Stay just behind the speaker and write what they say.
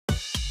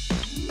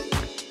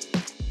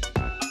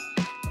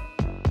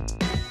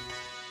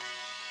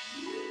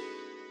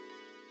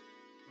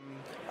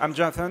I'm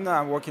Jonathan.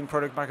 I work in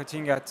product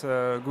marketing at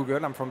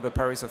Google. I'm from the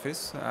Paris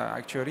office,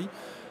 actually.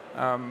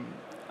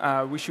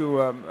 Wish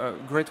you a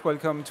great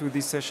welcome to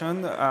this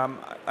session.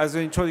 As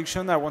an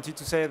introduction, I wanted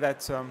to say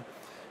that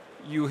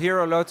you hear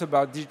a lot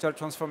about digital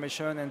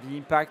transformation and the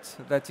impact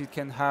that it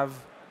can have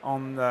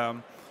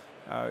on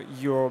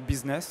your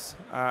business.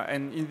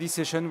 And in this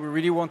session, we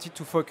really wanted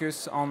to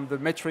focus on the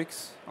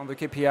metrics, on the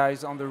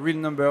KPIs, on the real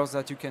numbers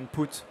that you can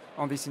put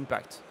on this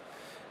impact.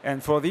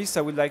 And for this,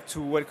 I would like to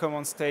welcome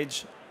on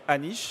stage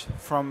Anish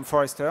from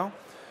Forrester,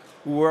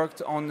 who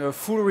worked on a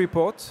full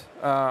report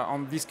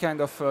on this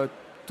kind of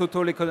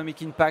total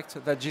economic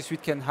impact that G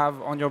Suite can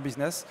have on your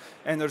business,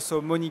 and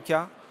also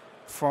Monica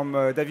from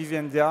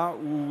Davivienda,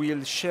 who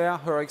will share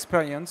her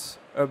experience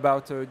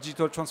about a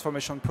digital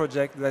transformation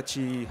project that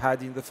she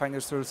had in the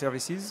financial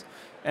services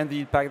and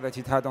the impact that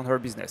it had on her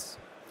business.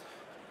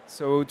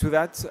 So to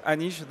that,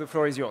 Anish, the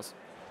floor is yours.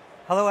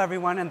 Hello,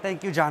 everyone, and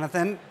thank you,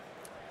 Jonathan.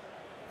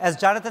 As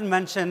Jonathan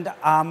mentioned,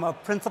 I'm a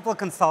principal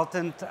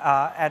consultant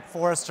at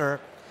Forrester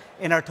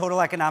in our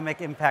total economic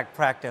impact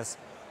practice,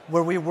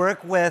 where we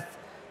work with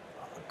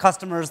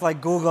customers like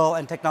Google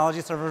and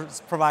technology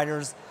service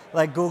providers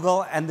like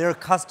Google and their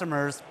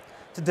customers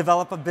to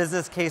develop a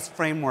business case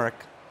framework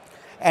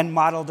and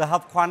model to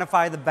help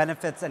quantify the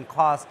benefits and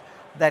costs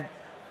that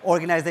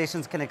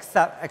organizations can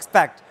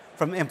expect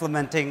from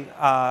implementing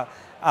a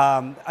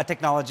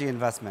technology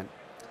investment.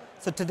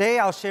 So today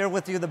I'll share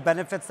with you the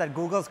benefits that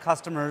Google's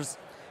customers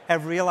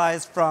have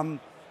realized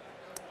from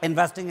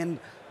investing in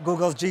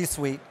Google's G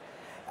Suite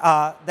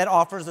that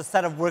offers a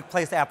set of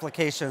workplace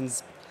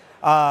applications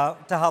to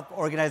help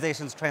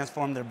organizations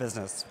transform their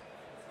business.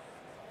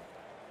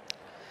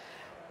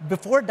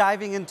 Before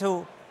diving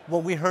into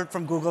what we heard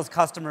from Google's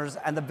customers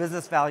and the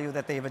business value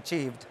that they've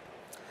achieved,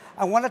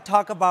 I want to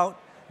talk about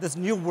this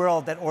new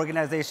world that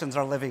organizations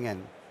are living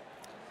in.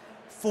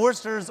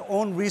 Forrester's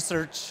own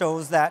research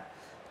shows that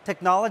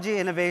technology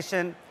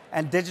innovation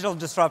and digital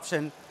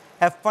disruption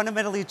have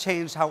fundamentally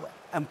changed how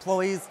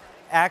employees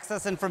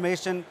access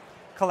information,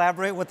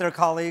 collaborate with their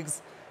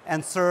colleagues,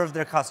 and serve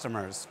their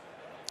customers.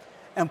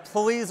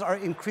 Employees are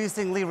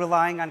increasingly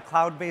relying on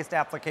cloud-based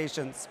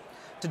applications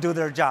to do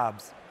their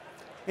jobs.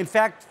 In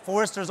fact,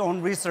 Forrester's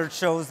own research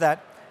shows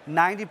that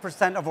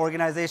 90% of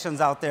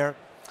organizations out there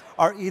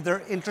are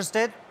either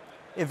interested,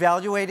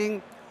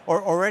 evaluating,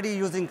 or already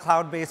using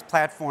cloud-based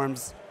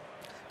platforms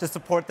to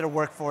support their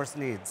workforce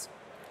needs.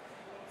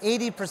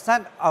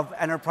 80% of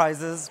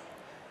enterprises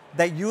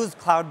that use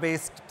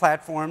cloud-based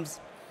platforms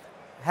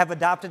have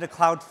adopted a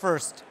cloud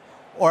first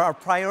or are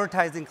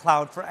prioritizing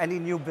cloud for any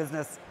new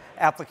business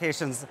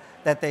applications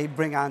that they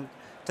bring on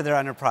to their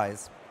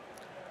enterprise.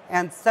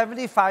 And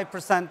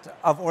 75%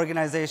 of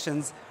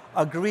organizations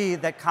agree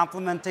that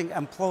complementing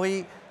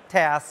employee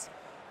tasks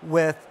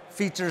with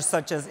features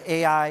such as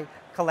AI,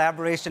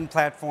 collaboration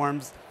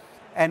platforms,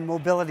 and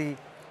mobility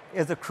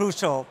is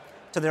crucial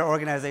to their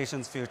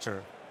organization's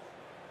future.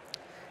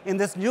 In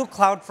this new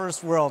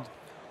cloud-first world,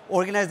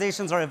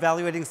 organizations are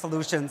evaluating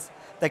solutions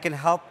that can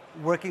help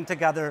working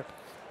together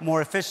more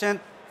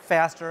efficient,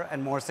 faster,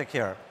 and more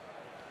secure.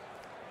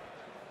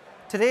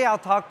 Today, I'll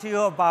talk to you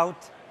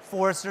about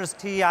Forrester's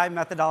TEI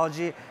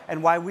methodology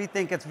and why we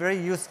think it's very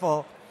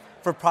useful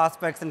for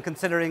prospects in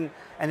considering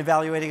and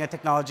evaluating a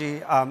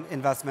technology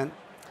investment.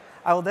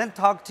 I will then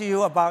talk to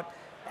you about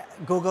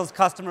Google's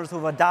customers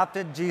who've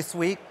adopted G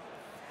Suite,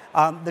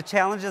 the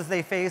challenges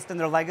they faced in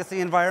their legacy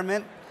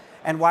environment,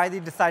 and why they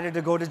decided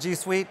to go to G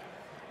Suite.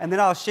 And then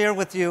I'll share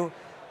with you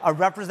a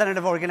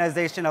representative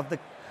organization of the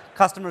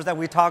customers that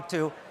we talked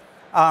to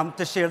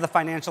share the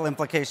financial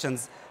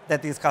implications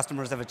that these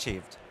customers have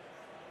achieved.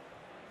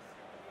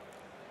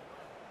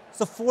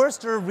 So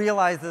Forrester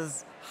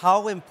realizes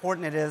how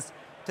important it is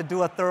to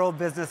do a thorough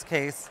business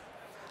case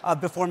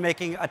before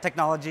making a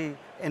technology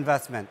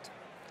investment.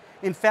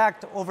 In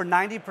fact, over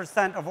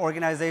 90% of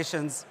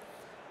organizations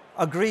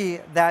agree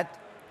that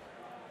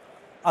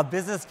a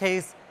business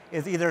case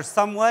is either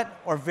somewhat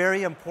or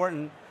very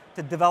important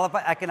to develop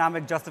an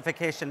economic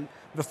justification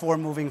before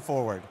moving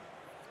forward.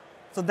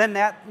 So then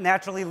that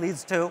naturally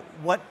leads to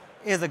what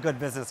is a good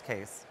business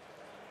case.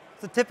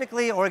 So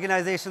typically,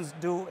 organizations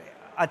do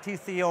a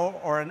TCO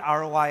or an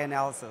ROI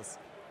analysis.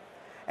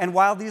 And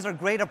while these are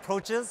great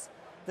approaches,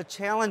 the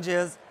challenge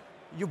is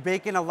you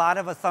bake in a lot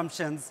of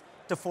assumptions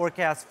to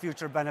forecast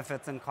future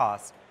benefits and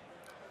costs.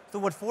 So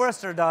what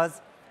Forrester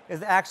does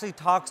is actually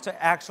talks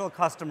to actual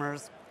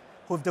customers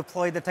who've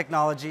deployed the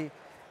technology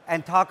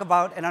and talk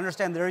about and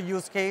understand their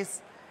use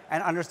case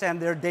and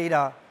understand their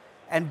data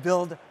and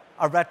build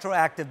a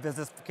retroactive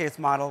business case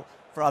model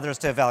for others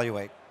to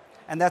evaluate.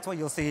 And that's what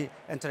you'll see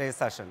in today's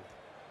session.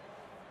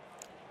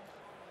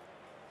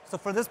 So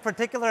for this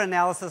particular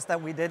analysis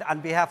that we did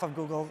on behalf of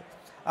Google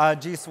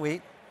G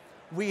Suite,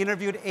 we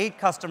interviewed 8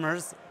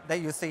 customers that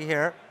you see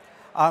here.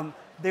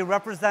 They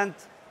represent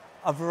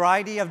a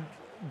variety of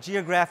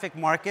geographic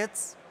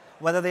markets,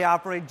 whether they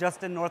operate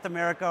just in North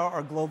America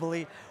or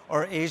globally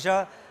or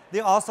Asia. They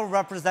also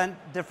represent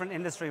different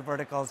industry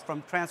verticals,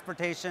 from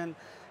transportation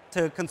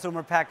to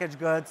consumer packaged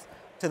goods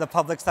to the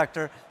public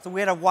sector. So we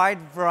had a wide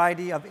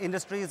variety of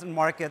industries and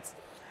markets.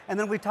 And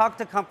then we talked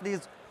to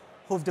companies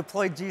who've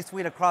deployed G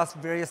Suite across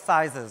various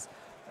sizes.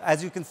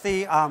 As you can see,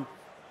 we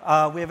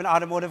have an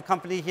automotive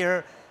company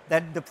here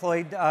that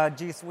deployed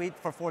G Suite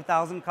for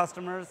 4,000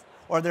 customers,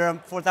 or their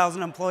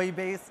 4,000 employee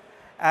base,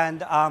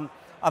 and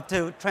up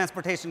to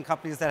transportation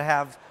companies that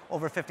have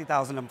over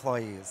 50,000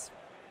 employees.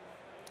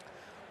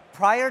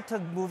 Prior to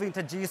moving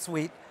to G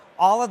Suite,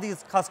 all of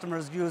these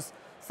customers use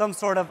some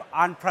sort of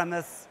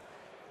on-premise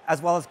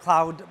as well as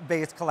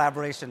cloud-based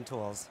collaboration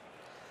tools.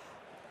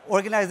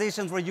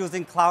 Organizations were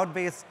using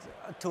cloud-based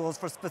tools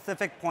for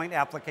specific point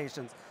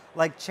applications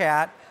like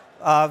chat,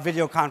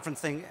 video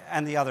conferencing,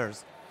 and the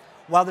others,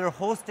 while they're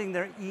hosting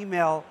their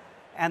email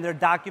and their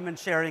document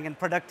sharing and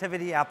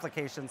productivity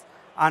applications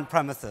on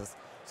premises.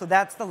 So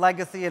that's the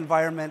legacy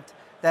environment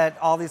that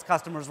all these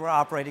customers were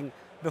operating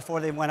before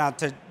they went out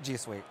to G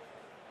Suite.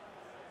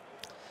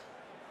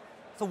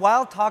 So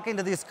while talking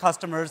to these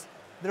customers,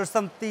 there are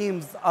some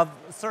themes of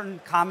certain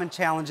common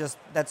challenges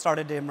that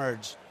started to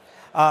emerge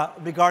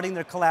regarding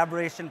their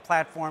collaboration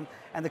platform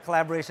and the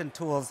collaboration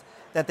tools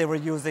that they were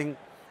using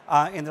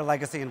in their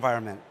legacy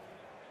environment.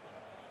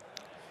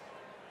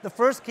 The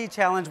first key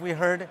challenge we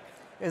heard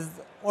is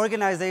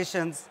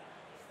organizations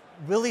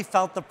really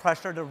felt the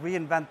pressure to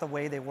reinvent the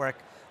way they work,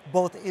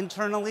 both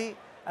internally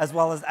as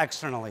well as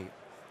externally.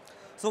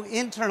 So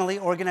internally,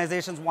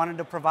 organizations wanted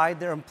to provide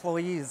their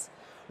employees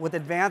with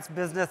advanced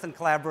business and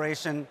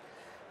collaboration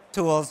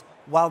tools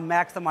while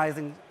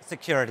maximizing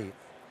security.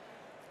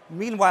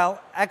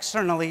 Meanwhile,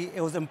 externally,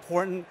 it was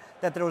important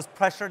that there was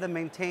pressure to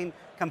maintain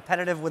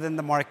competitive within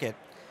the market,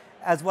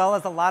 as well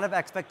as a lot of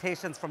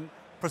expectations from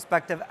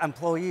prospective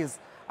employees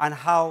on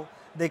how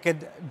they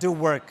could do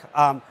work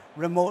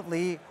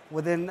remotely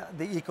within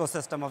the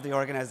ecosystem of the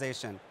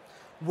organization,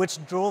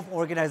 which drove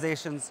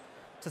organizations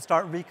to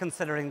start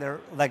reconsidering their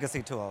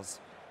legacy tools.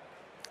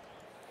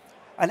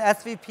 An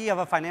SVP of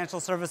a financial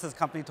services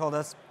company told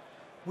us,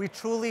 "We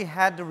truly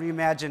had to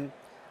reimagine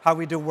how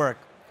we do work.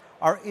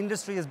 Our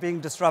industry is being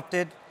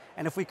disrupted,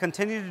 and if we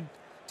continue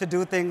to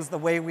do things the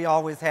way we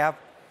always have,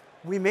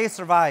 we may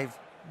survive,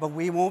 but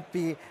we won't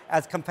be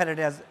as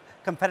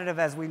competitive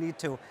as we need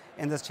to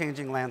in this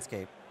changing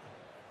landscape."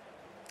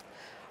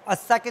 A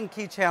second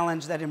key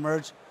challenge that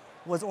emerged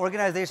was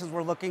organizations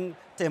were looking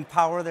to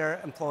empower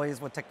their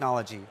employees with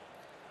technology.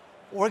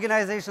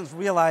 Organizations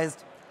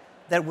realized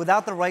that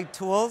without the right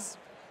tools,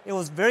 it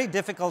was very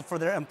difficult for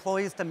their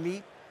employees to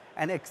meet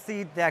and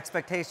exceed the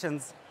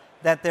expectations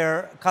that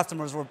their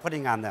customers were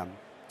putting on them.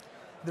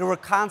 There were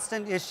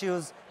constant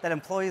issues that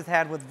employees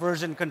had with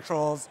version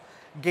controls,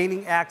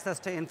 gaining access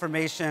to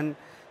information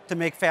to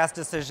make fast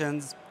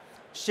decisions,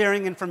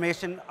 sharing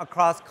information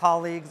across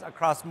colleagues,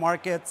 across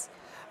markets,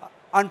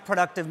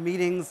 unproductive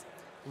meetings,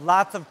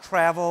 lots of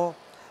travel,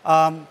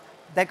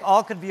 that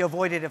all could be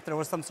avoided if there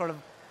was some sort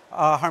of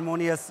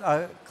harmonious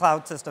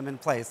cloud system in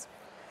place.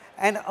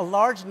 And a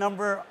large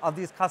number of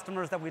these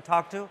customers that we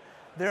talked to,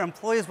 their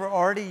employees were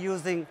already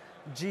using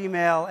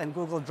Gmail and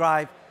Google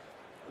Drive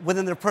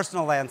within their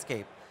personal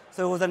landscape.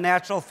 So it was a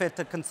natural fit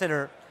to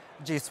consider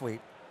G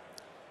Suite.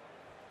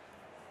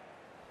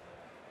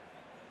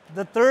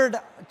 The third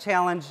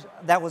challenge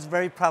that was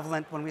very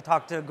prevalent when we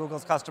talked to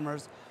Google's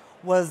customers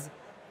was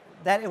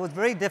that it was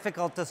very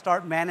difficult to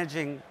start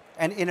managing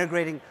and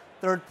integrating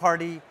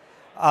third-party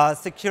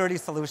security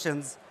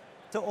solutions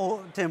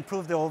to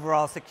improve the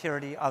overall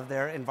security of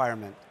their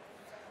environment.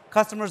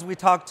 Customers we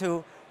talked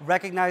to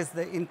recognized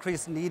the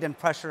increased need and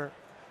pressure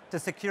to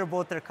secure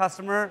both their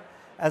customer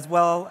as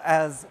well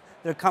as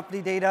their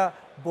company data,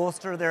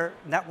 bolster their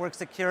network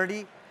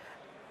security,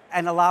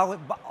 and allow it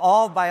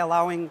all by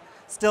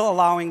still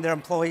allowing their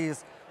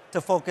employees to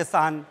focus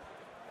on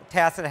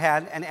tasks at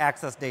hand and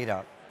access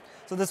data.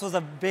 So this was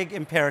a big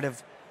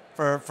imperative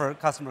for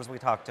customers we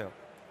talked to.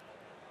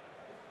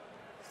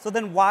 So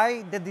then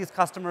why did these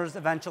customers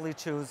eventually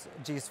choose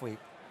G Suite?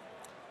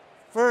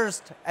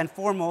 First and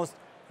foremost,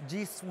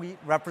 G Suite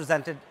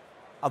represented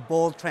a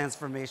bold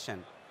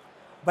transformation.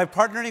 By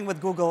partnering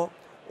with Google,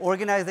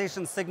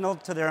 organizations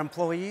signaled to their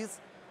employees,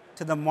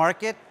 to the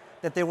market,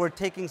 that they were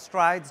taking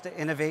strides to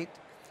innovate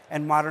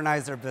and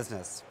modernize their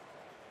business.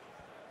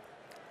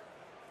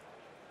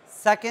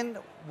 Second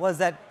was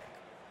that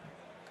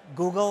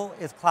Google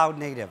is cloud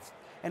native.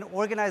 And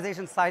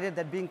organizations cited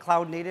that being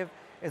cloud native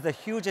is a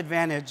huge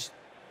advantage.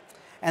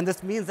 And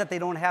this means that they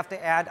don't have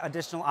to add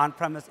additional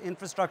on-premise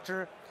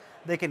infrastructure.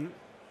 They can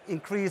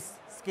increase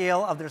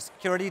scale of their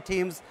security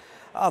teams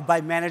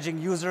by managing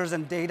users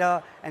and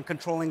data and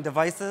controlling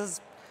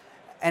devices.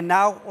 And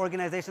now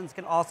organizations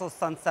can also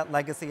sunset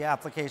legacy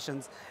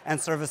applications and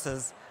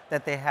services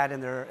that they had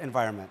in their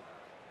environment.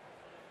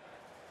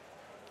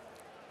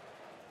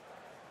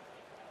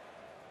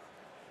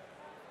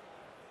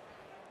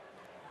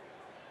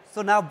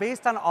 So now,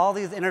 based on all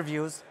these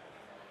interviews,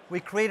 we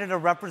created a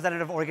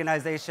representative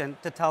organization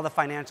to tell the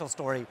financial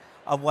story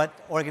of what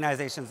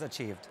organizations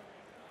achieved.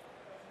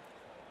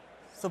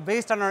 So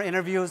based on our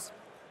interviews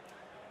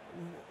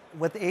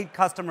with 8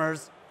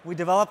 customers, we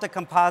developed a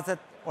composite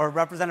or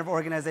representative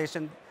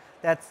organization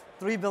that's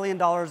 $3 billion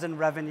in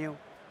revenue,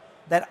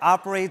 that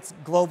operates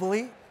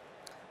globally.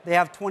 They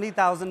have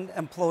 20,000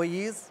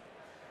 employees.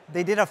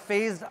 They did a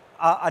phased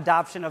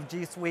adoption of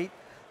G Suite.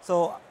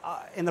 So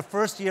in the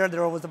first year,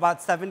 there was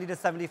about 70 to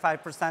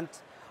 75%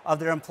 of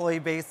their employee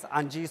base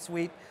on G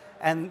Suite.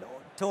 And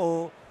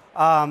to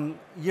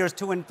years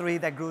 2 and 3,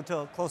 that grew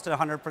to close to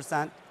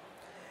 100%.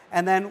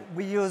 And then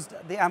we used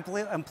the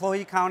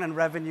employee count and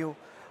revenue.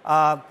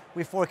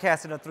 We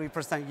forecasted a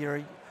 3%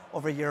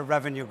 year-over-year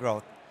revenue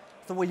growth.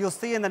 So what you'll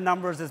see in the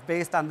numbers is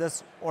based on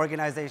this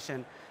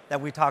organization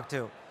that we talked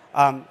to.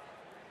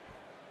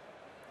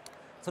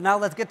 So now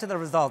let's get to the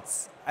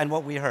results and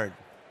what we heard.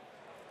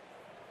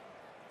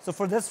 So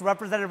for this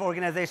representative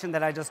organization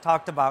that I just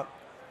talked about,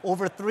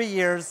 over 3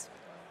 years,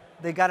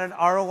 they got an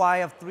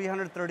ROI of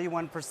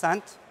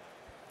 331%,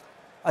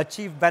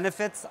 achieved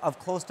benefits of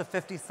close to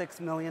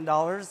 $56 million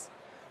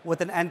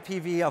with an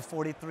NPV of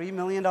 $43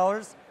 million.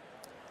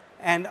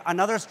 And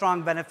another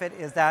strong benefit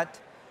is that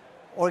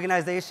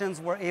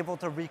organizations were able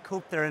to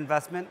recoup their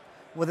investment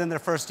within their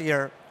first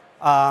year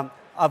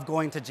of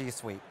going to G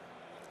Suite.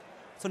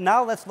 So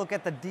now let's look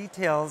at the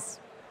details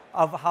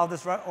of how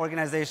this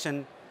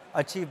organization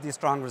achieved these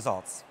strong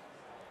results.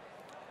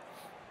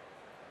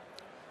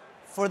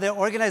 For the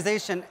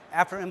organization,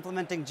 after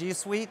implementing G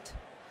Suite,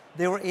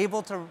 they were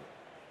able to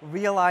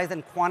realize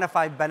and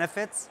quantify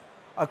benefits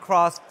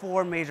across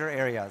 4 major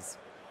areas.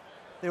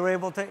 They were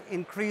able to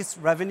increase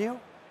revenue.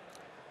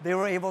 They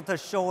were able to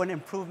show an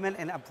improvement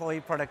in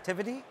employee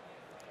productivity.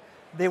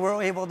 They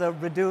were able to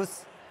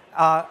reduce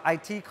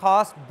IT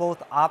costs,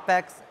 both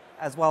OpEx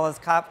as well as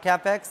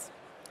CapEx.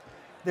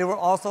 They were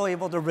also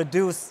able to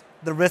reduce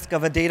the risk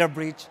of a data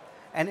breach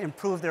and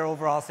improve their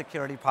overall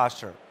security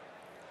posture.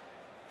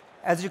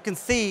 As you can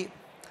see,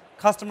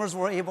 customers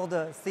were able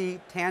to see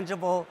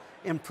tangible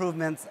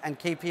improvements and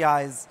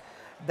KPIs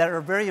that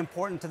are very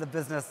important to the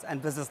business and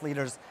business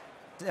leaders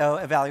to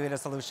evaluate a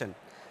solution.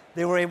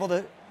 They were able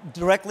to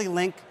directly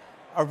link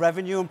a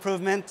revenue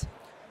improvement,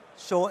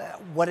 show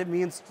what it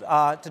means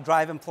to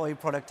drive employee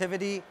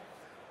productivity,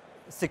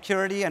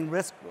 security and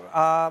risk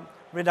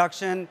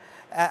reduction,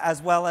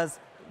 as well as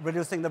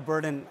reducing the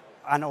burden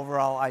on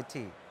overall IT.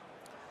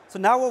 So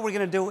now what we're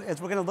going to do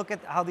is we're going to look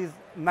at how these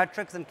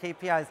metrics and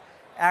KPIs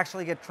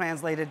actually get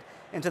translated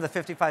into the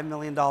 $55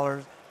 million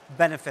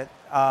benefit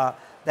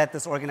that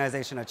this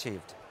organization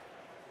achieved.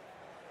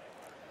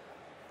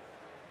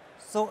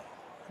 So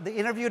the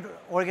interviewed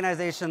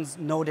organizations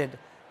noted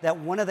that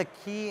one of the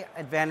key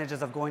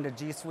advantages of going to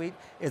G Suite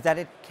is that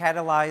it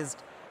catalyzed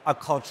a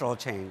cultural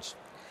change.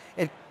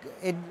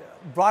 It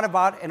brought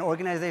about an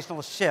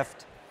organizational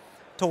shift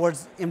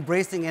towards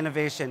embracing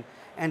innovation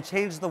and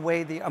changed the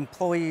way the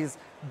employees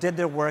did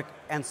their work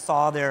and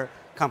saw their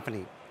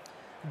company.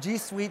 G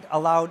Suite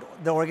allowed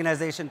the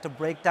organization to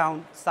break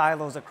down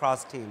silos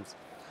across teams.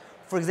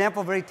 For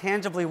example, very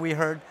tangibly, we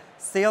heard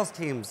sales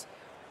teams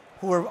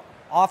who were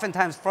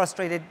oftentimes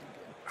frustrated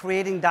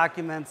creating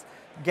documents,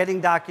 getting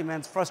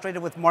documents,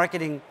 frustrated with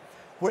marketing,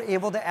 were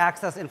able to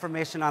access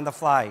information on the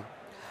fly,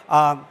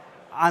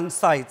 on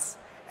sites,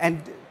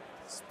 and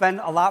spend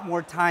a lot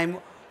more time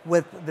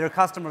with their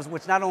customers,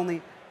 which not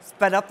only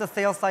sped up the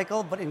sales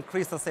cycle, but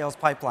increased the sales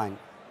pipeline.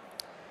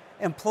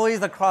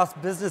 Employees across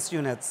business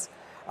units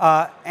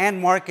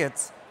and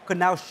markets could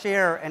now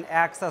share and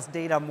access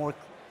data more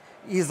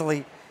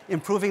easily,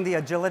 improving the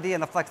agility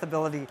and the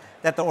flexibility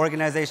that the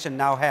organization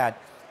now had,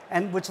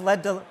 and which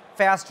led to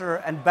faster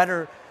and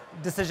better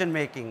decision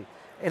making.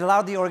 It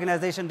allowed the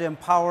organization to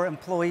empower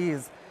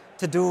employees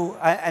to do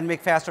and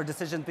make faster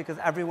decisions because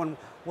everyone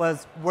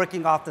was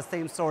working off the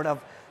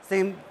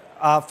same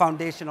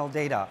foundational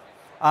data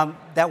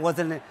that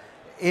wasn't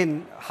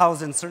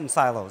housed in certain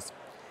silos.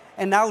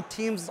 And now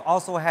teams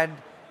also had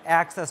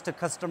access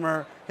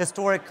to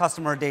historic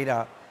customer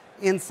data,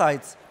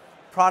 insights,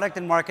 product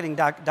and marketing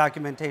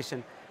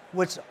documentation,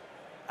 which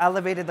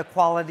elevated the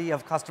quality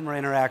of customer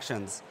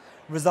interactions,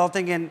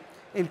 resulting in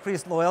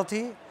increased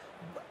loyalty,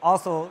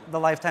 also the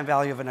lifetime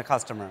value of a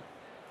customer.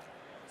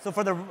 So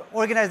for the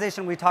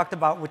organization we talked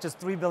about, which is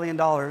 $3 billion,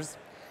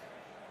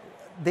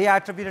 they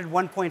attributed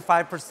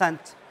 1.5%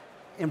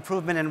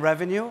 improvement in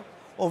revenue.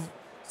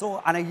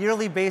 So on a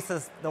yearly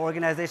basis, the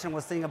organization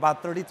was seeing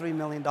about $33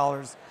 million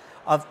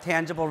of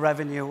tangible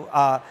revenue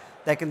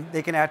they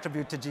can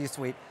attribute to G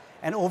Suite.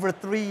 And over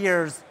 3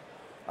 years,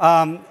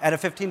 at a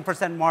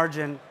 15%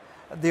 margin,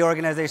 the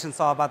organization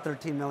saw about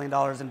 $13 million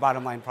in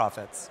bottom line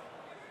profits.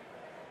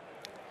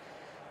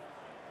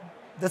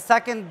 The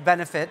second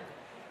benefit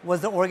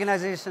was the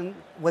organization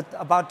with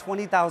about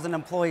 20,000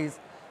 employees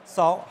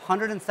saw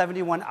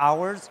 171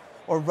 hours,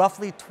 or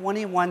roughly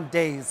 21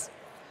 days,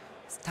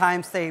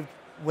 time saved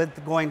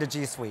with going to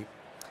G Suite.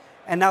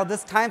 And now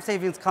this time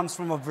savings comes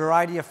from a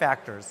variety of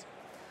factors.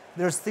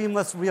 There's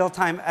seamless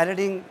real-time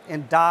editing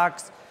in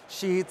docs,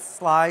 sheets,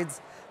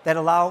 slides that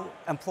allow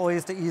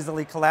employees to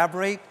easily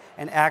collaborate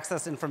and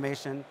access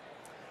information.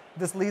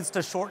 This leads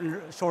to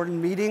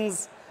shortened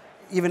meetings,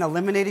 even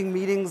eliminating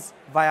meetings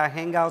via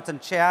Hangouts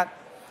and chat.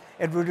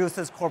 It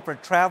reduces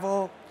corporate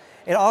travel.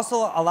 It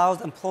also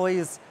allows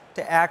employees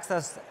to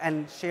access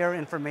and share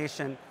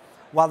information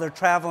while they're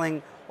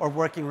traveling or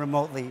working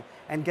remotely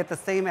and get the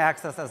same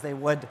access as they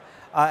would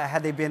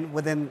had they been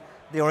within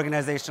the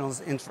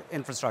organization's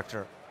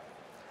infrastructure.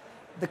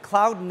 The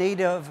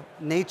cloud-native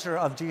nature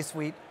of G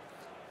Suite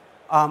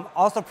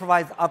also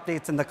provides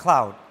updates in the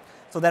cloud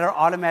so that are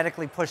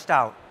automatically pushed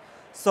out.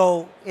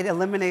 So it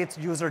eliminates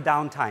user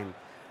downtime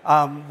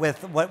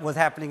with what was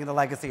happening in the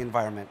legacy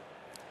environment.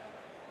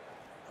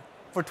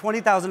 For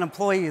 20,000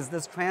 employees,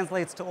 this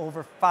translates to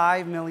over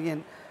 5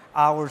 million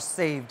hours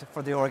saved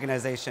for the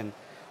organization,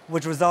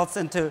 which results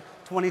into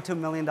 $22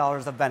 million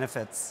of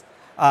benefits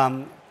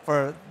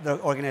for the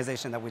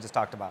organization that we just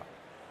talked about.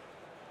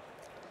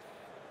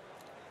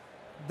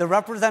 The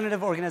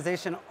representative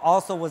organization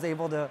also was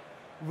able to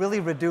really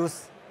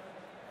reduce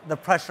the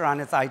pressure on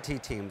its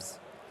IT teams.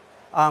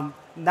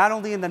 Not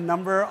only in the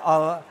number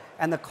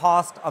and the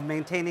cost of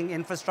maintaining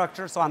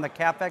infrastructure, so on the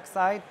CapEx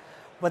side,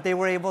 but they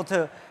were able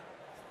to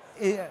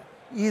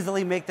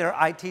easily make their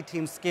IT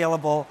team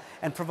scalable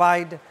and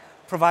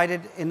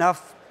provided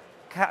enough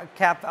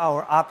cap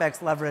or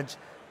OpEx leverage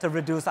to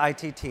reduce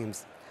IT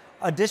teams.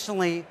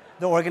 Additionally,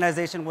 the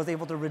organization was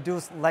able to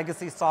reduce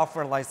legacy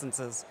software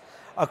licenses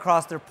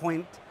across their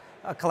point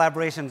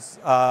collaborations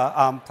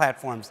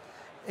platforms,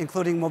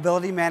 including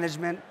mobility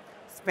management,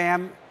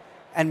 spam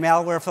and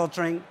malware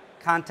filtering,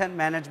 content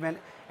management,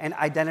 and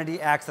identity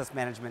access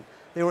management.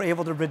 They were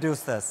able to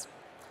reduce this.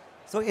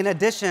 So in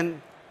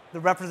addition, the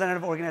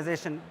representative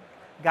organization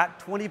got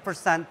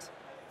 20%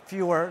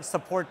 fewer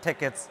support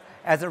tickets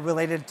as it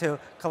related to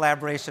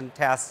collaboration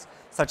tasks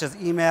such as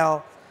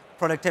email,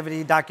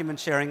 productivity, document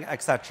sharing,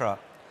 etc.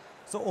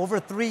 So over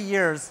 3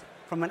 years,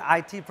 from an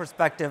IT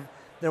perspective,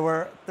 there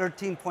were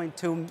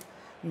 $13.2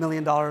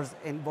 million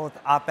in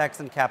both OpEx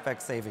and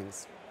CapEx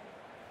savings.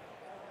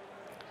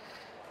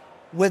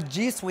 With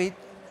G Suite,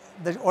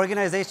 the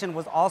organization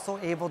was also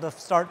able to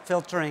start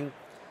filtering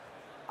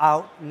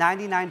out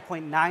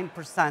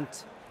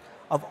 99.9%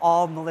 of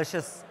all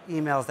malicious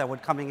emails that were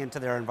coming into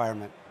their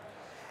environment.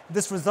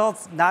 This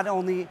results not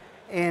only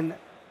in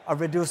a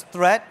reduced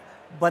threat,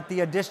 but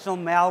the additional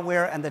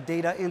malware and the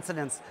data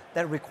incidents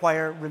that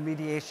require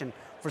remediation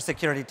for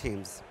security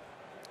teams.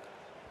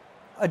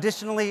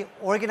 Additionally,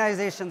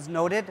 organizations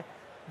noted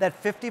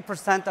that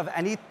 50% of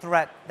any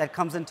threat that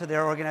comes into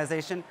their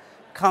organization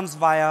comes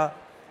via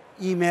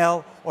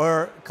email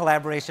or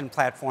collaboration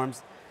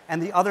platforms,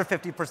 and the other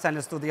 50%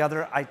 is through the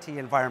other IT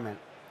environment.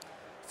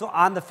 So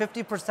on the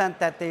 50%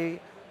 that they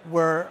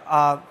were,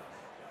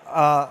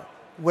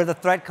 where the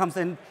threat comes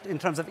in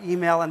terms of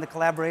email and the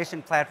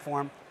collaboration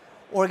platform,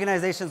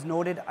 organizations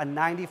noted a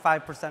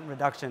 95%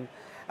 reduction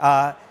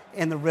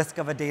in the risk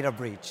of a data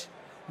breach,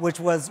 which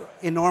was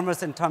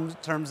enormous in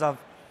terms of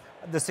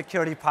the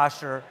security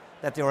posture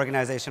that the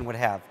organization would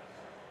have.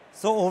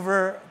 So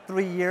over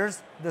 3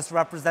 years, this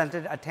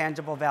represented a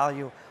tangible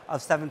value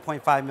of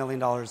 $7.5 million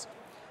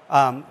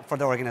for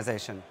the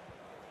organization.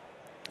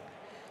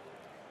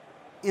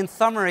 In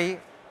summary,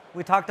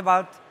 we talked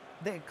about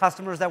the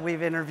customers that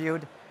we've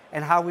interviewed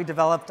and how we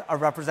developed a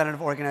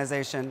representative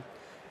organization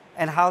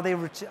and how they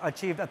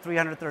achieved a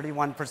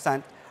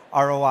 331%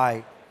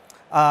 ROI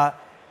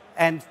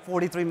and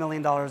 $43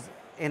 million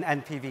in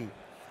NPV.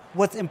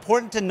 What's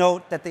important to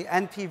note that the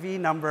NPV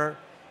number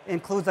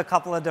includes a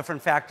couple of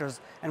different factors,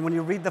 and when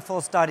you read the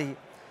full study,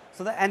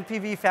 so the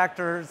NPV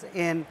factors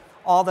in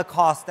all the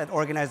costs that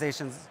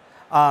organizations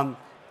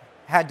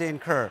had to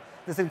incur.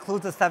 This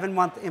includes a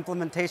 7-month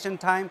implementation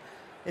time,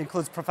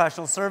 includes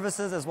professional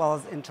services as well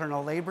as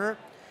internal labor.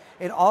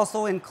 It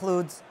also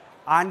includes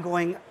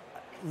ongoing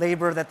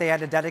labor that they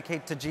had to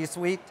dedicate to G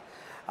Suite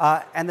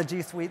and the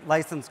G Suite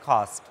license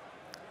cost.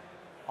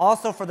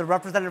 Also, for the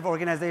representative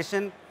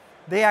organization,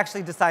 they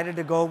actually decided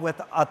to go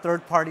with a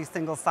third-party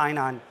single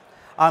sign-on.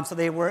 So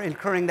they were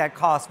incurring that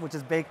cost, which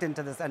is baked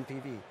into this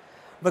NPV.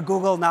 But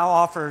Google now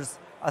offers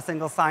a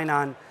single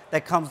sign-on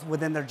that comes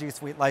within their G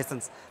Suite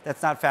license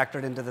that's not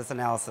factored into this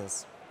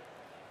analysis.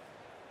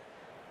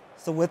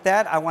 So with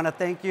that, I want to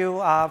thank you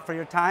for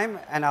your time,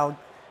 and I'll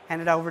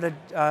hand it over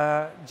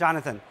to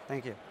Jonathan.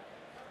 Thank you.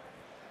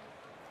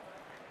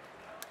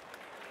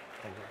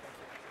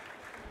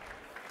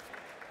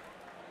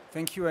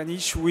 Thank you,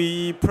 Anish.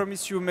 We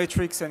promised you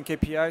metrics and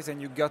KPIs,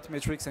 and you got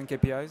metrics and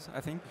KPIs, I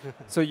think.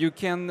 So you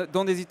can,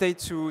 don't hesitate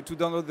to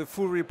download the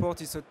full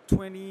report. It's a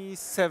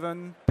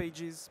 27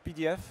 pages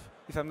PDF,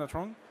 if I'm not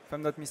wrong, if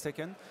I'm not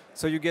mistaken.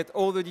 So you get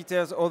all the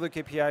details, all the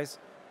KPIs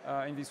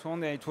in this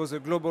one. And it was a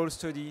global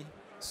study,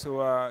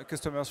 so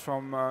customers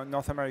from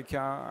North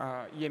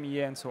America,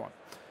 EMEA, and so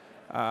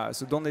on.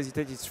 So don't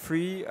hesitate, it's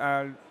free.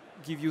 I'll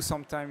give you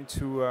some time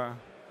to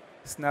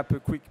snap a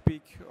quick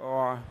pic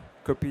or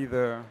copy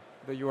the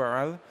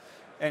URL.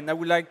 And I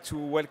would like to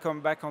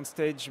welcome back on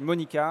stage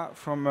Monica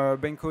from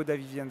Banco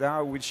Davivienda,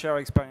 who will share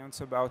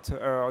experience about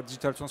our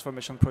digital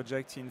transformation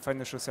project in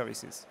financial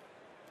services.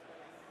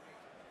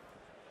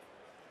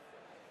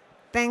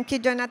 Thank you,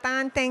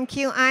 Jonathan. Thank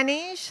you,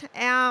 Anish.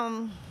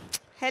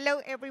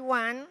 Hello,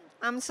 everyone.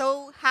 I'm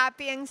so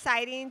happy and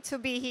excited to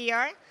be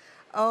here.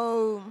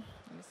 Oh,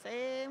 let me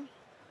see.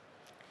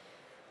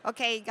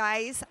 Okay,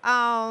 guys.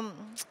 I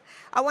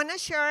want to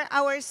share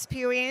our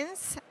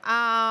experience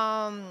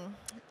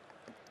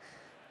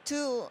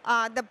to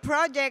the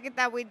project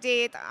that we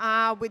did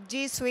with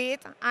G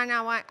Suite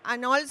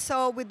and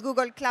also with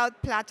Google Cloud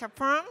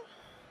Platform.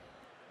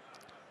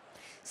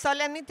 So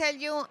let me tell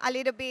you a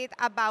little bit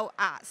about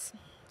us.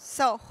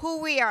 So who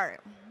we are.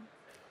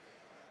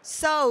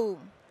 So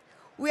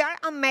we are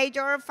a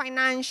major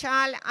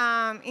financial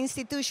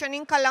institution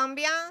in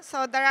Colombia.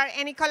 So there are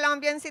any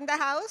Colombians in the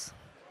house?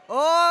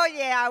 Oh,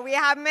 yeah, we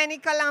have many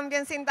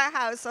Colombians in the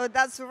house, so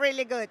that's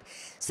really good.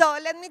 So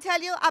let me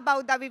tell you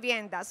about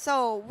Davivienda.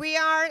 So we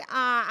are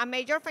a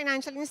major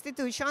financial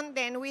institution.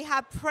 Then we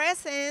have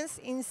presence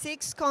in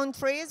 6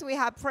 countries. We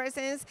have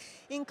presence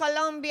in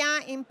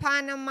Colombia, in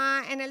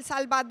Panama, in El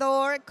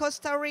Salvador,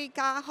 Costa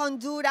Rica,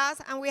 Honduras,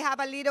 and we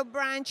have a little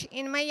branch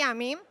in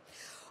Miami.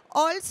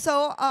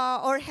 Also,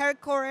 our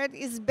headquarters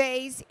is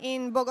based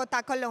in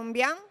Bogota,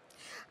 Colombia.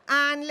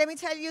 And let me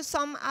tell you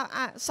some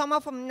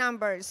of the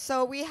numbers.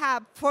 So we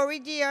have 40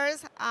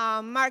 years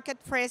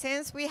market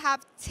presence. We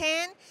have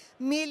 10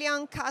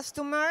 million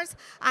customers.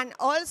 And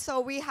also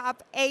we have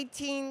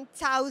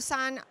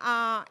 18,000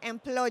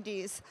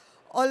 employees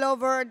all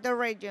over the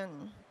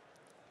region.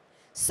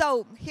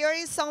 So here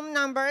is some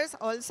numbers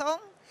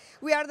also.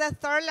 We are the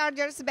 3rd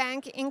largest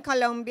bank in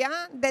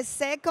Colombia, the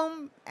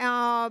 2nd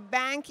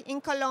bank in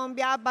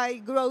Colombia by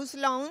gross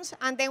loans.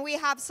 And then we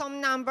have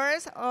some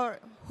numbers or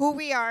who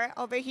we are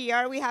over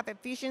here. We have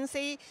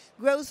efficiency,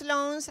 gross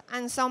loans,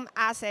 and some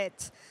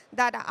assets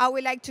that I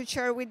would like to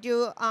share with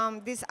you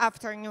this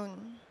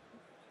afternoon.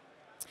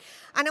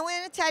 And I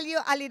want to tell you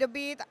a little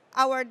bit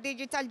our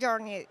digital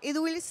journey.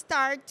 It will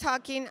start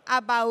talking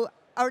about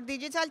our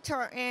digital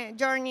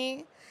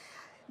journey.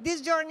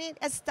 This journey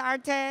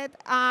started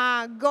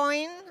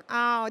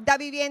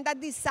Davivienda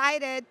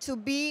decided to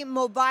be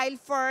mobile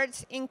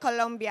first in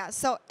Colombia.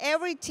 So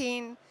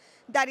everything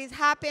that is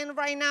happening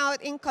right now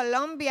in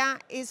Colombia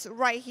is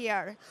right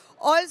here.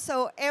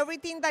 Also,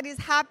 everything that is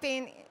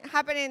happening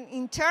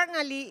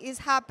internally is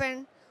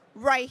happening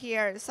right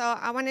here. So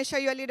I want to show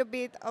you a little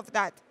bit of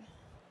that.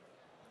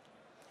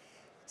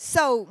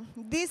 So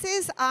this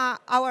is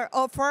our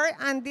offer,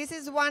 and this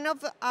is one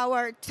of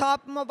our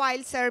top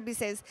mobile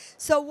services.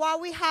 So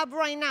what we have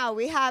right now,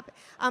 we have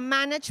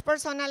managed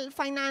personal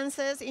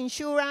finances,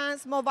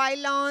 insurance, mobile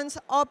loans,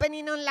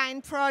 opening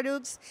online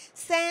products,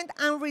 send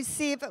and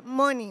receive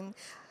money,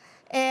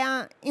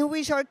 in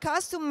which our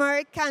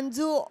customer can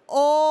do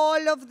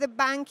all of the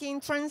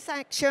banking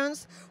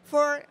transactions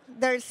for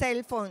their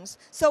cell phones.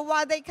 So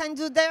what they can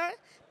do there?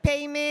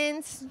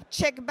 Payments,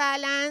 check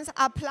balance,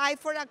 apply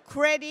for a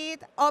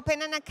credit,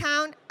 open an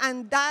account,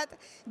 and that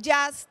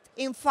just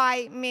in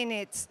 5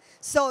 minutes.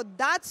 So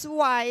that's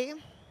why,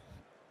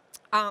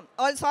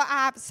 also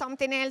I have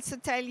something else to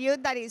tell you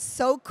that is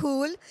so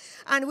cool.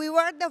 And we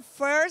were the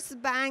first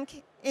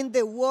bank in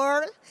the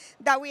world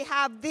that we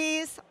have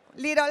this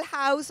little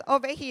house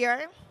over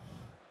here.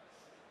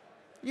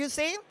 You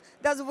see?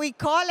 That we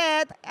call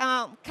it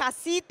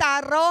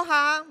Casita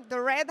Roja,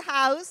 the red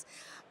house.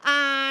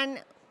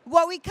 And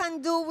what we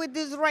can do with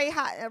this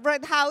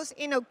red house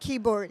in our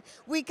keyboard.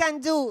 We can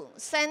do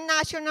send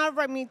national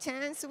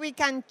remittance. We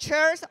can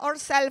charge our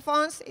cell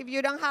phones. If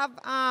you don't have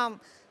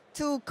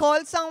to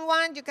call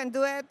someone, you can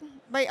do it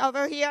by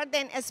over here.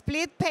 Then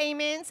split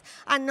payments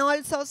and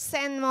also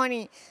send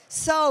money.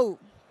 So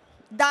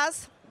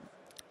that's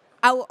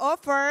our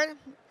offer.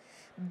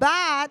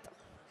 But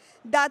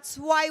that's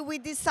why we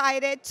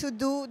decided to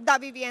do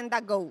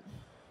Davivienda Go.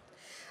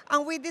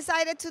 And we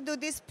decided to do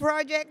this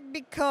project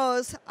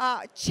because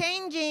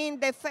changing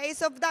the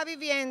face of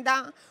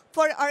Davivienda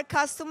for our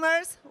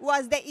customers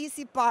was the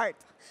easy part.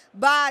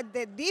 But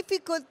the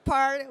difficult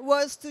part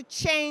was to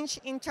change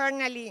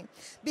internally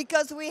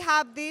because we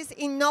have this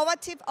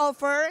innovative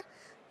offer.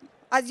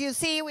 As you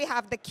see, we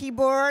have the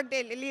keyboard,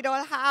 the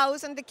little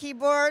house and the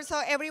keyboard.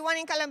 So everyone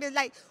in Colombia is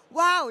like,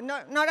 wow,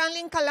 not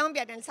only in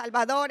Colombia, in El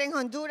Salvador, in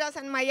Honduras,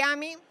 and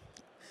Miami,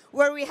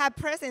 where we have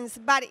presence,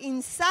 but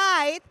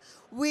inside,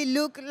 we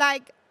look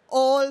like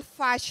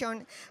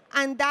old-fashioned.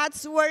 And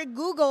that's where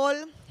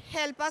Google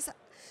helped us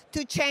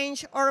to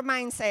change our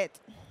mindset.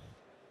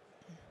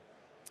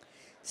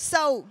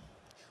 So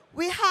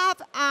we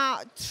have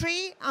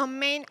 3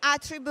 main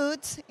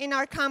attributes in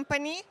our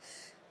company,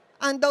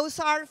 and those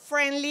are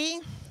friendly,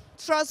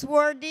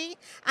 trustworthy,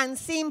 and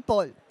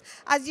simple.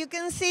 As you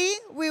can see,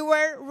 we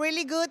were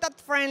really good at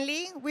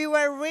friendly, we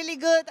were really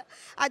good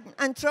at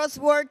and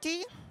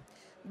trustworthy,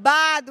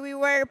 but we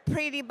were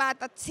pretty bad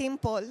at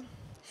simple.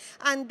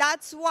 And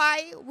that's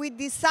why we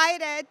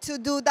decided to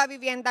do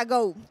Davivienda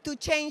Go. To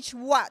change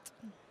what?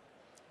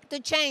 To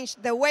change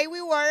the way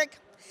we work,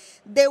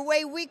 the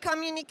way we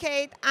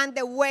communicate, and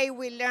the way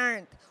we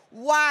learn.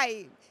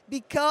 Why?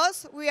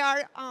 Because we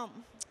are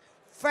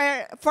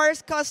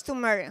first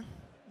customer.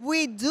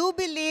 We do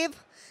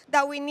believe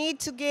that we need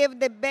to give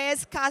the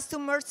best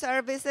customer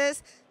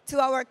services to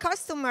our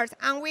customers,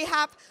 and we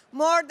have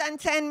more than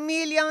 10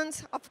 million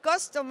of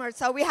customers,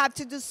 so we have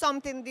to do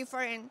something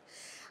different.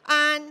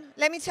 And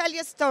let me tell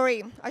you a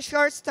story, a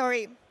short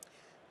story.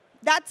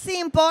 That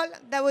simple,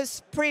 that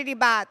was pretty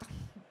bad.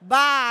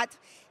 But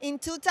in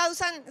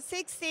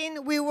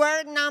 2016, we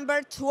were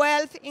number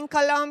 12 in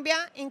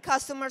Colombia in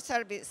customer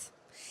service.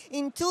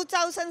 In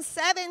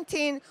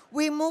 2017,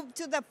 we moved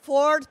to the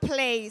 4th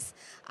place.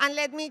 And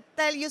let me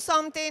tell you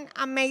something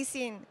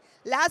amazing.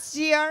 Last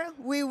year,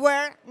 we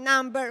were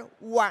number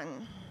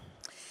 1.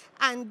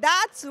 And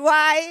that's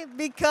why,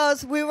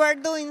 because we were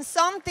doing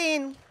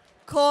something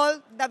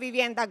called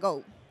Davivienda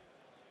Go.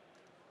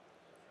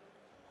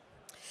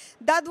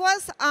 That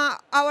was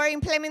our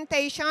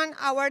implementation,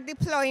 our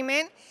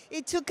deployment.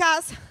 It took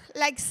us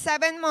like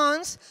 7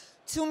 months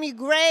to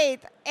migrate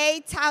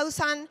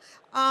 8,000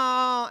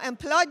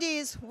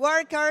 employees,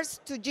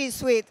 workers to G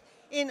Suite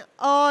in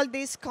all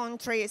these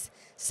countries.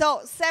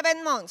 So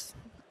 7 months.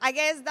 I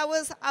guess that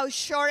was our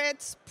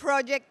shortest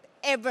project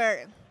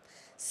ever.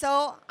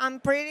 So I'm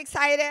pretty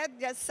excited,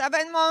 just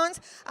 7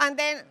 months. And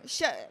then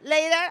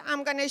later,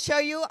 I'm going to show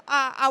you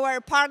our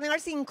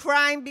partners in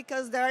crime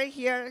because they're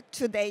here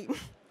today.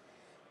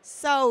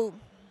 So,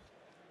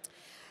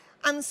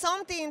 and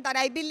something that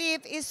I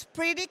believe is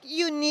pretty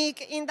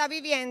unique in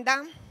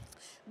Davivienda,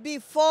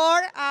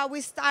 before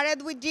we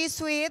started with G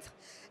Suite,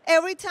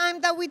 every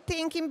time that we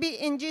think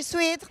in G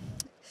Suite,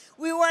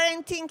 we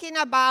weren't thinking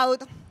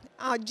about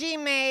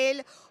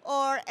Gmail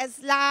or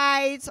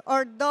slides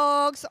or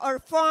docs or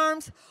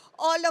forms.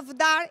 All of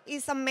that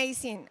is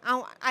amazing.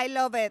 I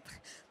love it.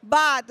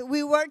 But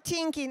we were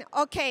thinking,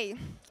 okay,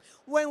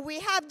 when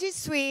we have G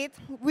Suite,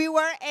 we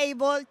were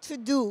able to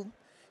do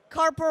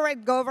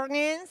corporate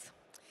governance,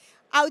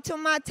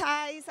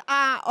 automatize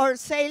our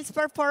sales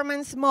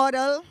performance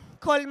model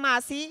called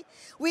MASI.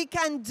 We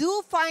can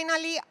do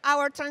finally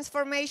our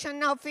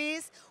transformation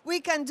office.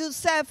 We can do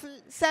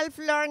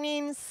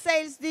self-learning,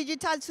 sales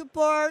digital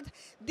support,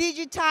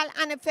 digital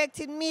and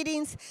effective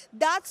meetings.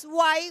 That's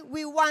why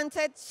we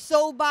wanted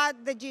so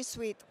bad the G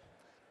Suite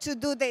to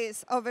do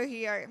this over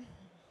here.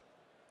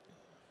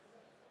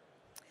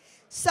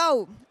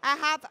 So I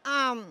have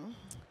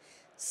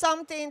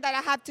something that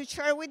I have to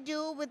share with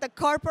you with the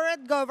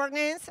corporate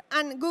governance,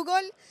 and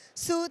Google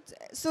Suite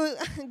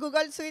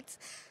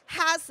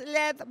has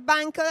led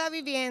Banco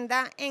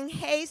Davivienda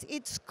enhance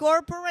its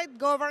corporate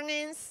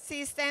governance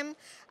system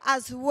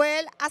as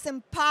well as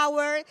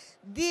empower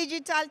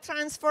digital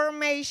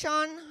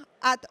transformation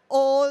at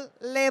all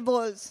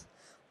levels.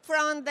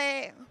 From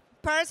the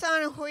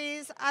person who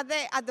is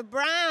at the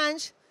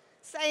branch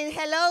saying,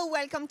 hello,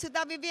 welcome to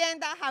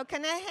Davivienda, how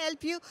can I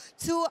help you,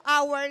 to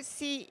our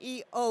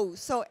CEO.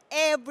 So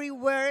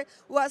everywhere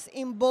was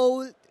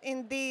involved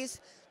in this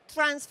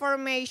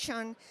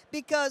transformation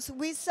because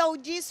we saw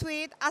G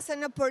Suite as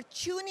an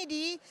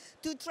opportunity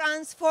to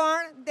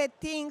transform the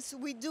things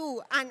we do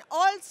and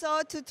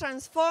also to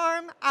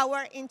transform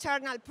our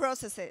internal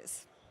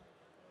processes.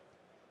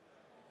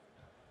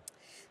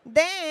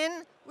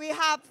 Then we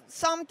have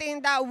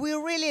something that we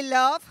really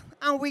love,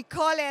 and we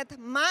call it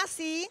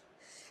MASI.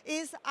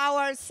 Is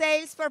our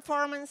sales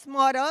performance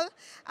model,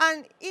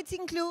 and it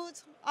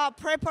includes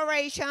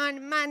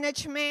preparation,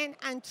 management,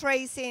 and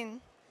tracing.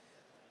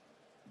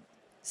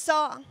 So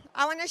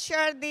I want to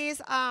share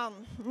these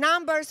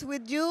numbers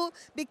with you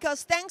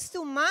because thanks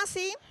to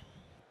MASI,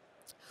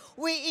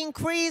 we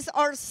increased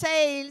our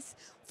sales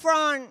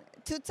from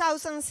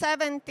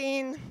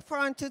 2017,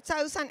 from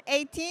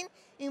 2018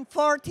 in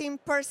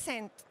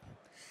 14%.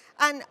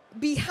 And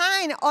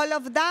behind all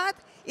of that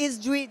is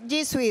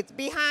G Suite.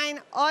 Behind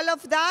all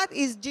of that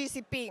is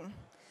GCP.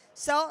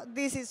 So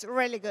this is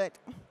really good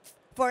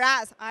for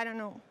us. I don't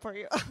know, for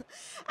you.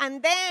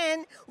 And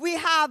then we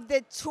have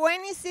the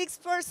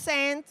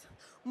 26%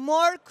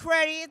 more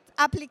credit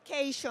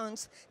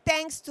applications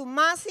thanks to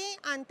MASI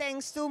and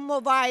thanks to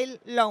mobile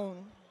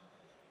loan.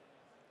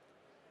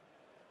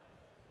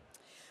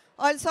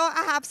 Also,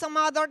 I have some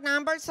other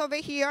numbers over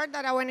here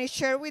that I want to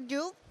share with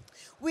you.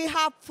 We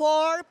have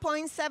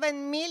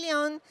 4.7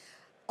 million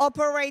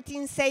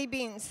operating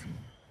savings.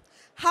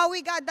 How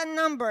we got that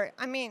number?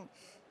 I mean,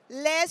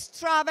 less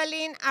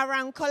traveling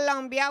around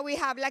Colombia. We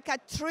have like a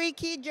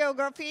tricky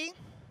geography.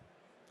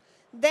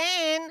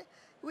 Then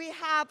we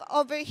have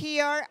over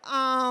here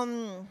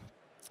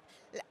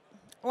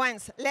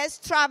less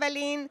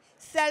traveling,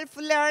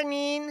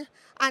 self-learning,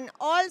 and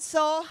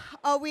also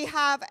we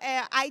have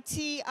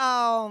IT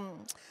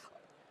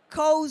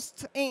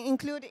cost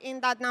included in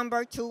that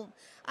number too.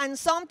 And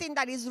something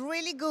that is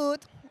really good,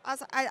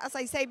 as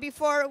I said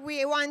before,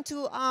 we want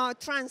to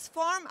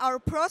transform our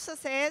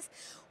processes.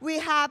 We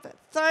have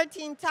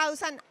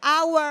 13,000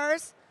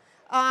 hours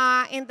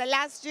in the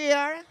last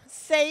year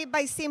saved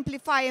by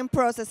simplifying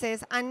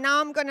processes. And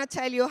now I'm going to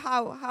tell you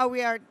how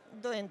we are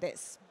doing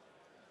this.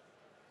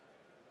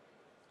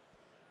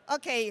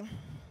 Okay.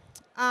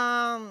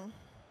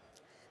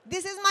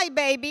 This is my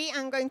baby.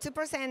 I'm going to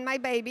present my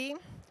baby.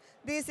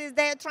 This is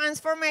the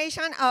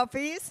transformation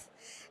office.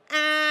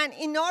 And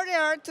in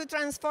order to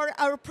transform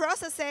our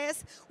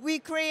processes, we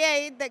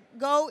create the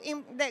Go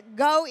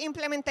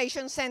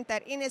Implementation Center.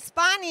 In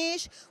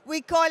Spanish,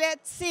 we call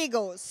it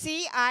CIGO,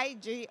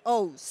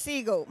 C-I-G-O,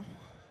 CIGO.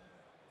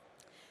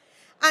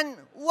 And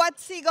what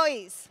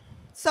CIGO is?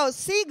 So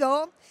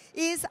SIGO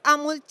is a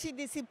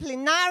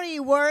multidisciplinary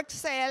work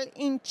cell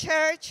in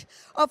charge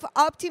of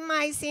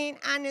optimizing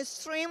and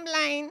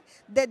streamlining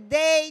the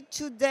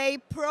day-to-day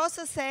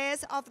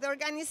processes of the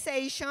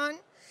organization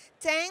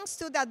thanks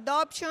to the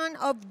adoption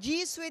of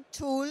G Suite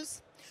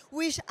tools,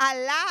 which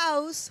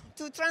allows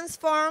to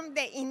transform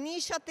the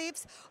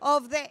initiatives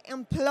of the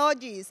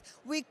employees.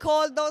 We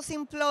call those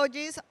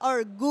employees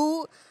our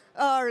Go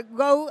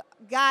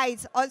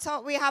guides.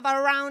 Also, we have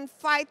around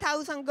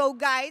 5,000 Go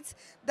guides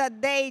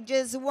that they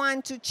just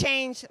want to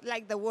change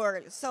like the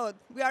world. So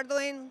we are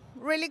doing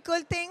really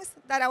cool things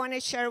that I want to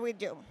share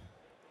with you.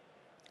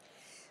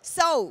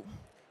 So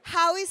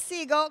how is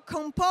SIGO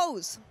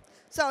composed?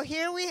 So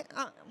here we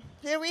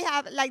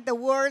have like the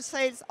word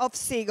sales of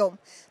SIGO.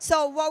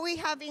 So what we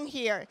have in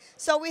here,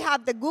 so we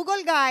have the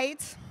Google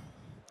Guides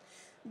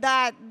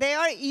that they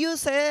are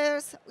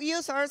users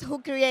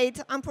who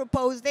create and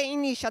propose the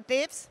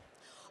initiatives.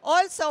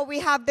 Also, we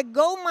have the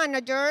Go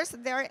managers.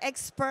 They're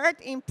expert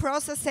in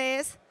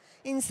processes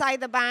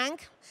inside the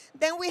bank.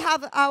 Then we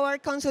have our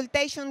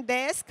consultation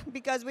desk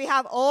because we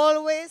have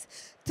always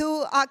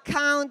to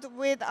account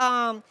with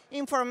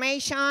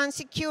information,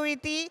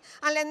 security.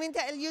 And let me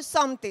tell you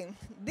something.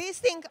 This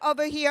thing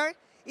over here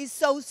is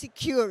so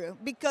secure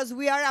because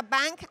we are a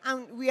bank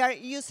and we are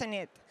using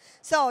it.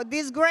 So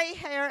this gray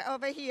hair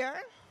over here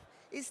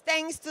is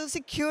thanks to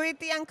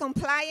security and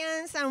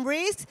compliance and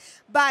risk,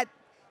 but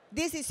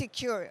this is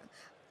secure.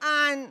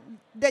 And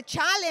the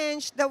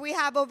challenge that we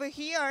have over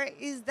here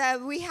is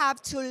that we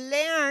have to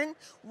learn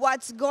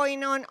what's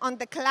going on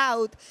the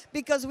cloud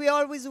because we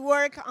always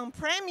work on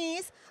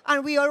premise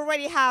and we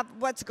already have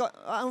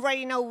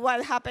already know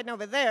what happened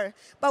over there.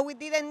 But we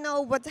didn't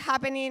know what's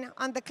happening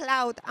on the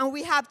cloud and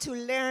we have to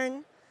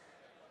learn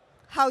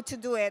how to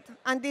do it.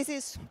 And this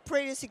is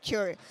pretty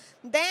secure.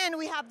 Then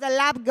we have the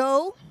Lab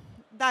Go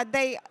that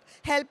they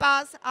help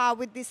us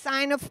with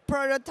design of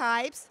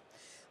prototypes.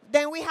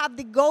 Then we have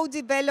the Go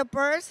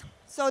developers.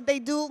 So they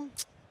do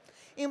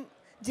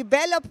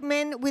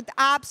development with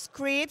app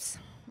scripts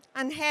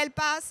and help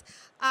us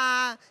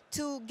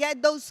to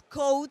get those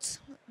codes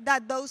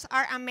that those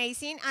are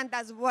amazing. And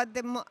that's what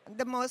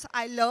the most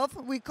I love.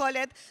 We call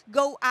it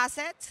Go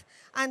Assets.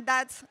 And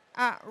that's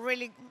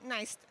really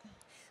nice.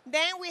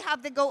 Then we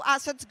have the Go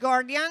Assets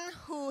Guardian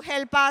who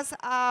help us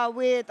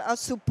with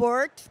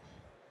support.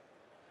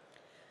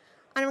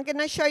 And I'm going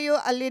to show you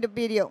a little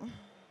video.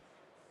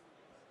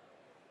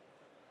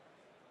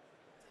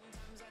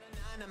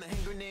 I'm a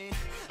hand grenade.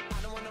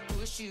 I don't wanna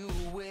push you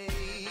away,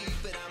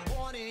 but I'm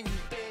warning you,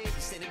 babe.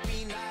 Instead of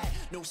green light,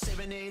 no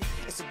serenade.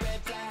 It's a red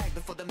flag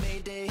before the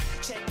Mayday.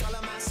 Check all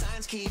of my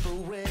signs, keep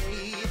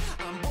away.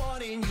 I'm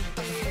warning you,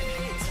 babe.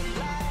 To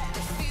light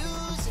the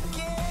fuse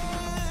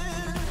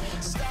again.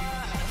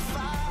 Start a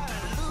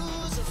fire,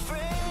 lose a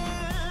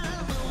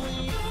friend. But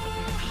when your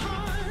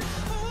heart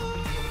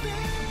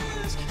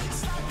opens,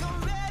 it's like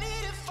I'm ready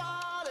to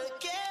fall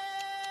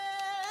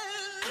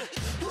again.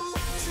 Ooh,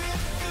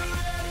 trip the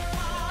red.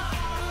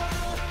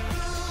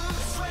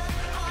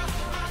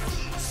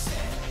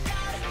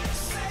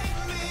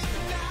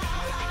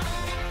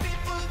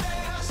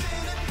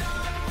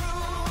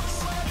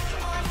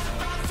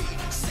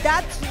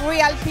 That's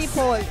real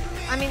people.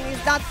 I mean,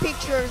 it's not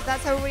pictures.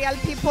 That's a real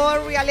people,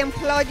 real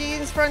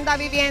employees from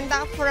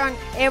Davivienda, from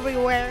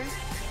everywhere.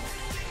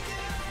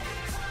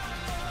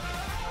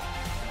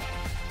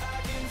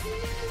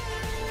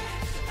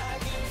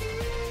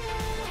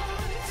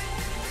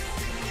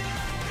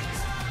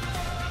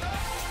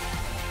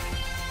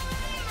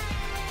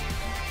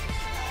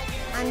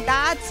 And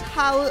that's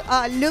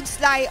how looks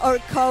like our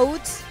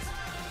codes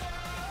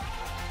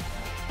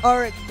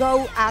or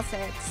Go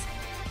assets.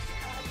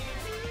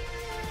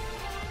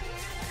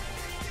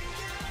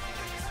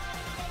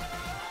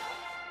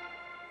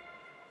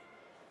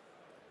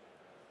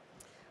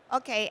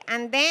 Okay,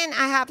 and then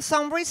I have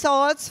some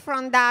results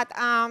from that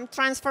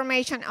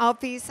transformation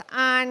office.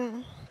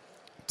 And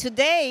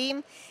today,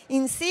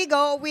 in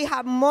SIGO, we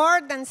have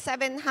more than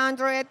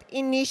 700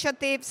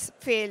 initiatives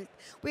filled.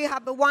 We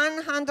have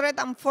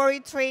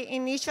 143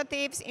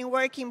 initiatives in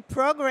work in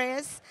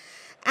progress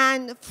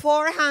and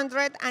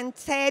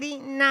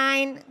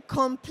 439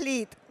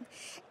 complete.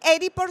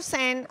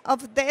 80%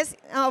 of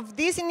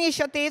these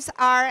initiatives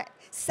are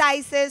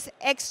sizes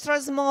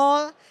extra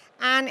small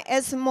and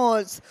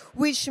smalls,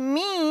 which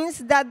means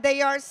that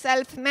they are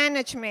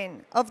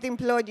self-management of the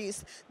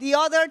employees. The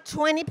other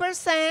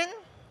 20%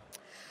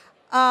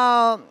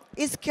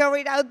 is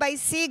carried out by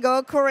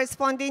SIGO,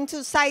 corresponding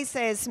to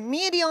sizes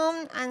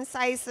medium and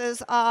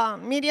sizes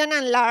medium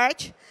and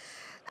large.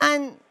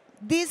 And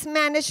this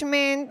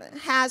management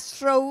has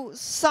shown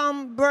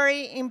some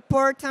very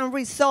important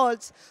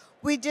results,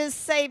 which is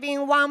saving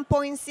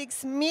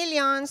 1.6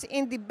 million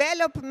in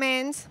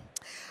development.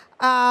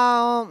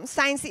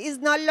 Science is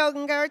no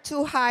longer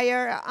to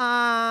hire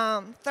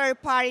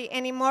third party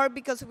anymore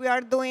because we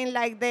are doing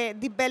like the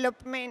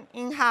development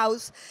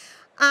in-house.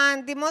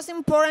 And the most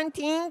important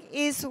thing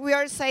is we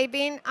are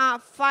saving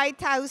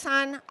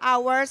 5,000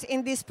 hours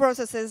in these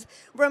processes.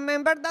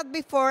 Remember that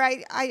before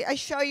I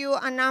show you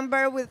a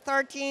number with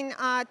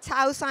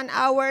 13,000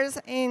 hours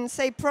in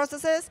saved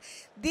processes?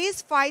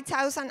 These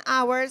 5,000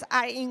 hours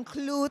are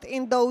included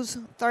in those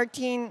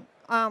 13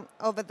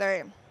 over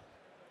there.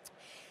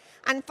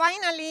 And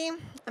finally,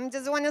 I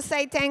just want to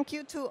say thank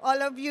you to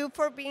all of you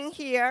for being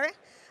here.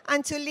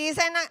 And to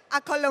listen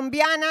a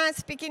Colombiana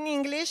speaking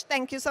English,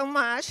 thank you so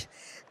much.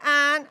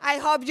 And I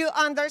hope you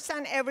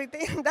understand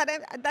everything that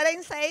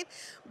I say.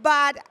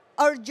 But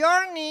our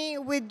journey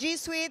with G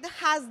Suite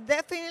has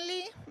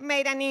definitely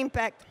made an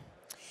impact.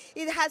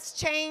 It has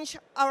changed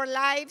our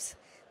lives.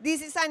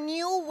 This is a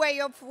new way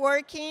of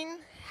working,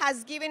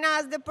 has given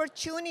us the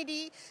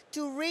opportunity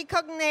to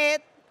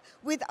reconnect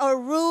with our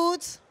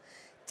roots,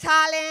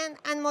 talent,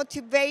 and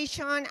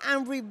motivation,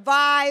 and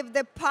revive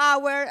the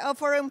power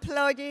of our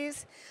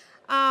employees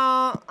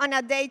on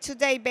a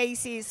day-to-day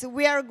basis.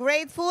 We are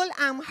grateful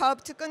and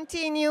hope to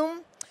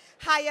continue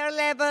higher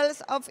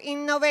levels of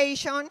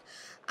innovation.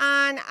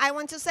 And I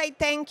want to say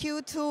thank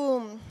you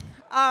to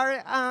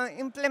our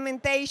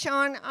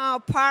implementation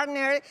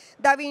partner,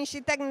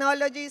 DaVinci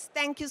Technologies.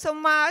 Thank you so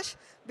much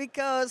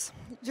because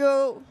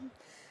you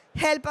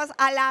help us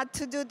a lot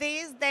to do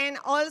this. Then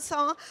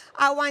also,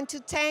 I want to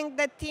thank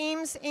the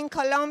teams in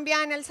Colombia,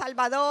 and El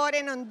Salvador,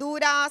 in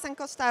Honduras, and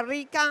Costa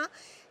Rica,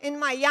 in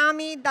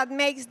Miami that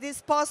makes this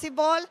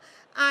possible.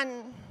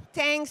 And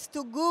thanks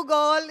to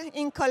Google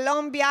in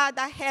Colombia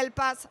that help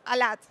us a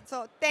lot.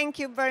 So thank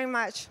you very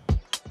much.